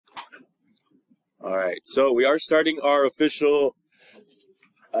All right, so we are starting our official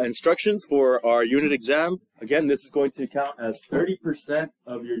instructions for our unit exam. Again, this is going to count as 30%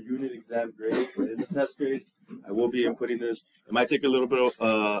 of your unit exam grade. It is a test grade. I will be inputting this. It might take a little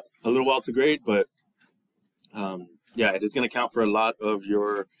while to grade, but yeah, it is going to count for a lot of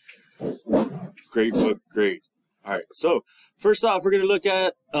your gradebook grade. All right, so first off, we're going to look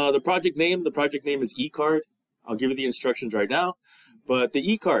at the project name. The project name is eCard. I'll give you the instructions right now, but the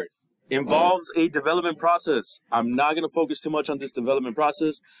eCard involves a development process. I'm not going to focus too much on this development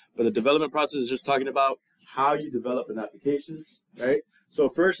process, but the development process is just talking about how you develop an application, right? So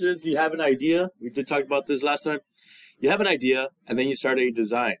first is you have an idea. We did talk about this last time. You have an idea, and then you start a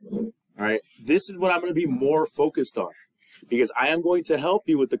design, all right? This is what I'm going to be more focused on because I am going to help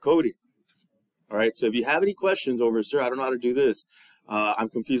you with the coding, all right? So if you have any questions over, sir, I don't know how to do this. I'm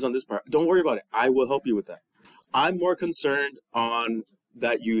confused on this part. Don't worry about it. I will help you with that. I'm more concerned on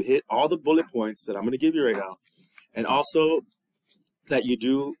that you hit all the bullet points that I'm going to give you right now, and also that you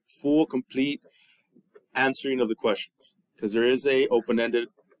do full, complete answering of the questions, because there is a open-ended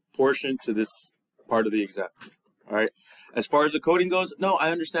portion to this part of the exam. All right. As far as the coding goes, no,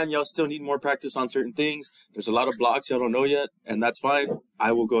 I understand y'all still need more practice on certain things. There's a lot of blocks y'all don't know yet, and that's fine.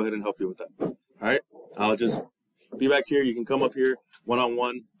 I will go ahead and help you with that. All right. I'll just be back here. You can come up here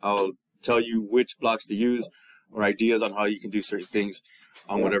one-on-one. I'll tell you which blocks to use or ideas on how you can do certain things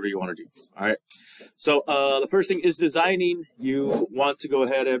on whatever you want to do. All right. So the first thing is designing. You want to go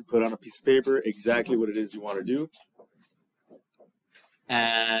ahead and put on a piece of paper exactly what it is you want to do.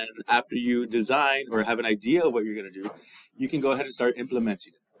 And after you design or have an idea of what you're going to do, you can go ahead and start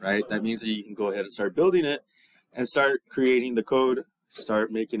implementing it, right? That means that you can go ahead and start building it and start creating the code, start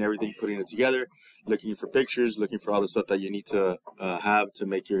making everything, putting it together, looking for pictures, looking for all the stuff that you need to have to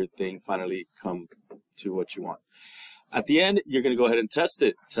make your thing finally come to what you want. At the end, you're going to go ahead and test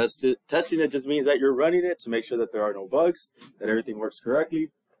it. Testing it just means that you're running it to make sure that there are no bugs, that everything works correctly.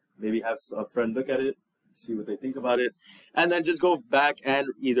 Maybe have a friend look at it, see what they think about it, and then just go back and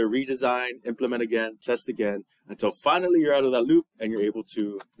either redesign, implement again, test again, until finally you're out of that loop and you're able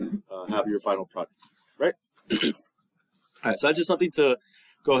to have your final product, right? All right, so that's just something to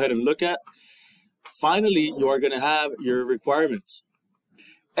go ahead and look at. Finally, you are going to have your requirements.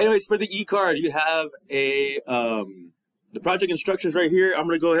 Anyways, for the eCard, you have the project instructions right here. I'm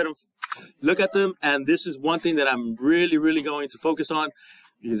going to go ahead and look at them, and this is one thing that I'm really going to focus on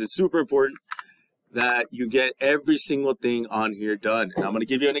because it's super important that you get every single thing on here done. And I'm going to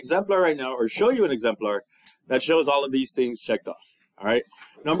give you an exemplar right now, or show you an exemplar that shows all of these things checked off. All right.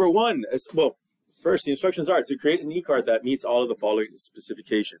 Number one is, well, first, the instructions are to create an eCard that meets all of the following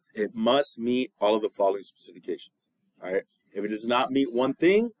specifications. It must meet all of the following specifications. All right. If it does not meet one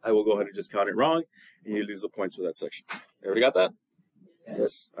thing, I will go ahead and just count it wrong, and you lose the points for that section. Everybody got that?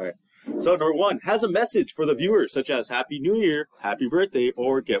 Yes. All right. So number one, has a message for the viewer, such as Happy New Year, Happy Birthday,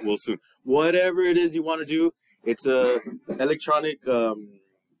 or Get Well Soon. Whatever it is you want to do, it's a electronic,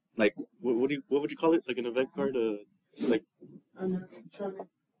 like what would you call it? Like an event card, like. An electronic.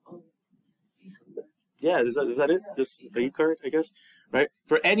 Yeah, is that it? Just the e-card, I guess, right?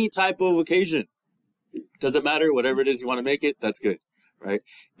 For any type of occasion. Doesn't matter, whatever it is you want to make it, that's good, right?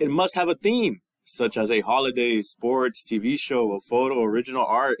 It must have a theme, such as a holiday, sports, TV show, a photo, original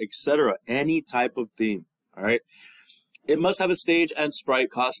art, etc. Any type of theme, all right? It must have a stage and sprite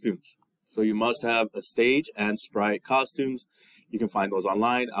costumes. So you must have a stage and sprite costumes. You can find those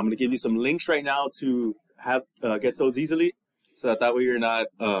online. I'm going to give you some links right now to have get those easily, so that way you're not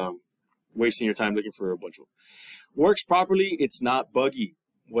wasting your time looking for a bunch of them. Works properly, it's not buggy.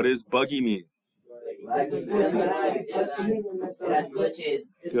 What does buggy mean?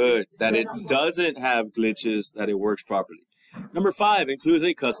 Good. That it doesn't have glitches, that it works properly. Number 5 includes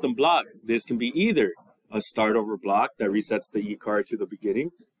a custom block. This can be either a start over block that resets the eCard to the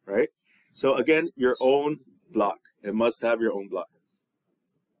beginning, right? So again, your own block. It must have your own block.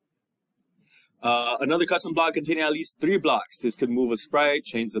 Another custom block containing at least 3 blocks. This could move a sprite,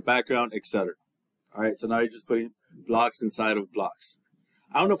 change the background, etc. All right, so now you're just putting blocks inside of blocks.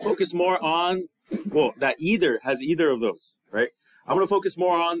 I want to focus more on, well, that has either of those, right? I'm going to focus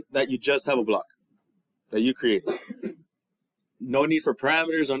more on that you just have a block that you created. No need for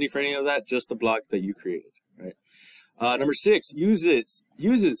parameters, no need for any of that, just the block that you created, right? Number 6,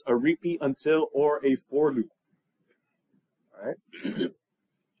 uses a repeat until or a for loop. All right.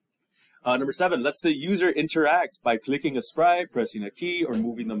 Number 7, lets the user interact by clicking a sprite, pressing a key, or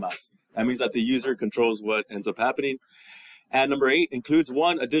moving the mouse. That means that the user controls what ends up happening. And number 8 includes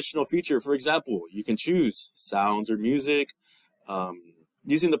one additional feature. For example, you can choose sounds or music,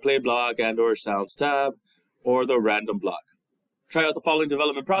 using the play block and or sounds tab, or the random block. Try out the following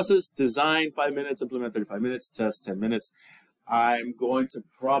development process. Design 5 minutes, implement 35 minutes, test 10 minutes. I'm going to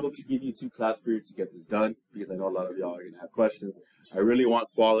probably give you 2 class periods to get this done because I know a lot of y'all are going to have questions. I really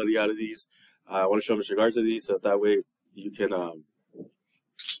want quality out of these. I want to show Mr. Garza these so that way you can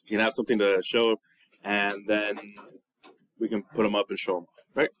have something to show, and then we can put them up and show them,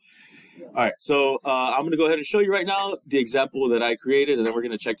 right? All right, so I'm going to go ahead and show you right now the example that I created, and then we're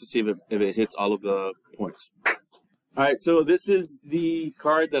going to check to see if it hits all of the points. All right, so this is the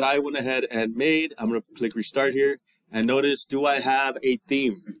card that I went ahead and made. I'm going to click restart here, and notice, do I have a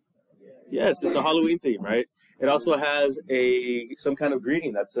theme? Yes, it's a Halloween theme, right? It also has some kind of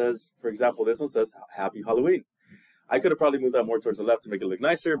greeting that says, for example, this one says Happy Halloween. I could have probably moved that more towards the left to make it look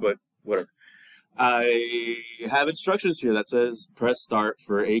nicer, but whatever. I have instructions here that says press start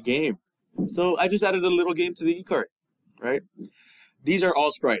for a game. So I just added a little game to the e-card, right? These are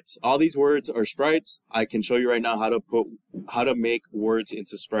all sprites. All these words are sprites. I can show you right now how to make words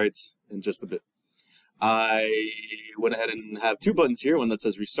into sprites in just a bit. I went ahead and have 2 buttons here, one that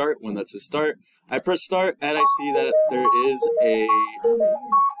says restart, one that says start. I press start and I see that there is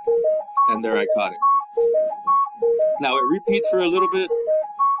and there I caught it. Now it repeats for a little bit.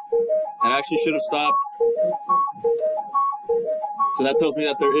 And I actually should have stopped. So that tells me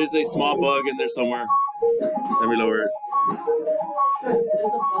that there is a small bug in there somewhere. Let me lower it.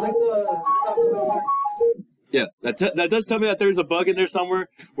 Yes, that does tell me that there's a bug in there somewhere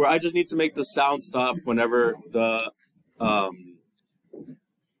where I just need to make the sound stop whenever the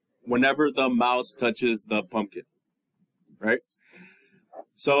mouse touches the pumpkin, right?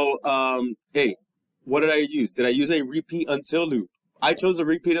 So, hey, what did I use? Did I use a repeat until loop? I chose a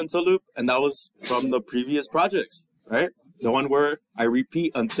repeat until loop, and that was from the previous projects, right? The one where I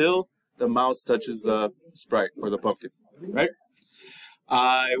repeat until the mouse touches the sprite or the pumpkin, right?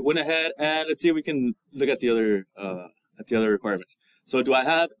 I went ahead and let's see if we can look at the other requirements. So do I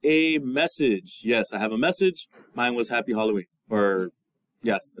have a message? Yes, I have a message. Mine was Happy Halloween, or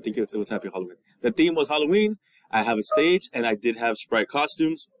yes, I think it was Happy Halloween. The theme was Halloween. I have a stage, and I did have sprite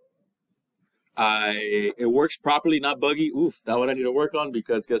costumes. It works properly, not buggy. Oof, that one I need to work on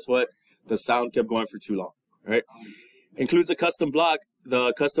because guess what? The sound kept going for too long, right? Includes a custom block.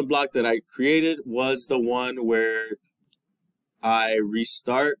 The custom block that I created was the one where I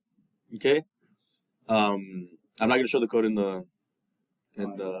restart. Okay. I'm not going to show the code in the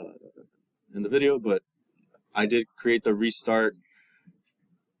video, but I did create the restart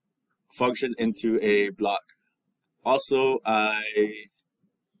function into a block. Also, I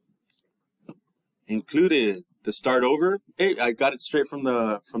included the start over. Hey, I got it straight from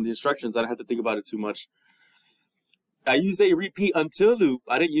the instructions. I didn't have to think about it too much. I used a repeat until loop.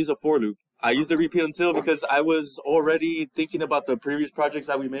 I didn't use a for loop. I used a repeat until because I was already thinking about the previous projects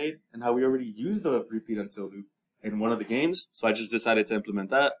that we made and how we already used the repeat until loop in one of the games. So I just decided to implement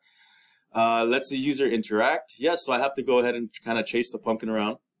that. Lets the user interact. Yes, so I have to go ahead and kind of chase the pumpkin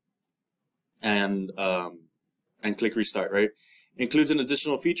around and click restart, right? Includes an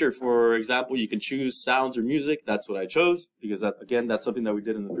additional feature. For example, you can choose sounds or music. That's what I chose because that, again, that's something that we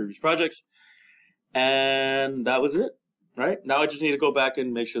did in the previous projects. And that was it, right? Now I just need to go back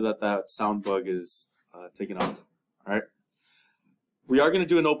and make sure that that sound bug is taken off, all right? We are going to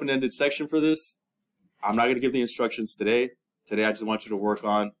do an open-ended section for this. I'm not going to give the instructions today. Today, I just want you to work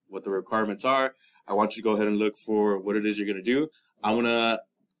on what the requirements are. I want you to go ahead and look for what it is you're going to do. I'm going to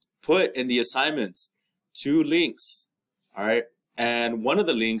put in the assignments 2 links, all right? And one of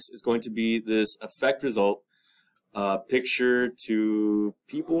the links is going to be this effect result, picture to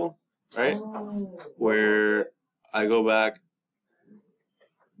people, right? Where I go back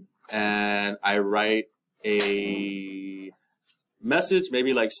and I write a message,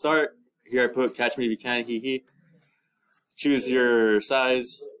 maybe like start. Here I put catch me if you can, hee hee. Choose your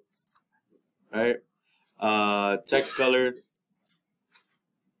size, right? Text color.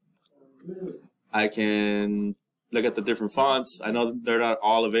 I can look at the different fonts. I know they're not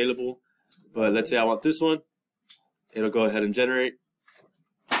all available, but let's say I want this one. It'll go ahead and generate.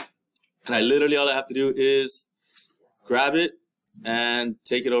 And all I have to do is grab it and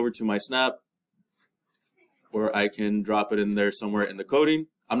take it over to my snap, or I can drop it in there somewhere in the coding.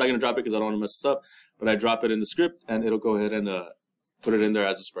 I'm not going to drop it because I don't want to mess this up, but I drop it in the script and it'll go ahead and put it in there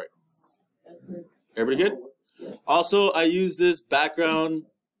as a sprite. Everybody good? Also, I use this background.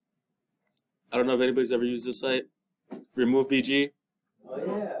 I don't know if anybody's ever used this site. Remove BG. Oh,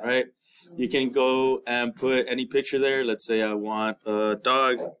 yeah. Right? You can go and put any picture there. Let's say I want a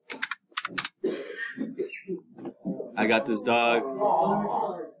dog. I got this dog.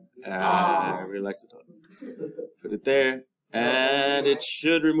 I really like the dog. Put it there. And it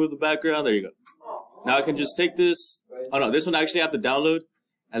should remove the background. There you go. Now I can just take this. Oh no, this one I actually have to download,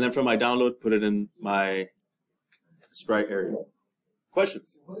 and then from my download, put it in my Sprite area.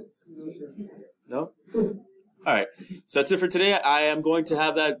 Questions? No? Alright, so that's it for today. I am going to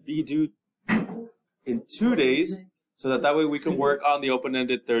have that be due in 2 days, so that way we can work on the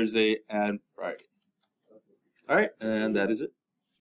open-ended Thursday and Friday. Alright, and that is it.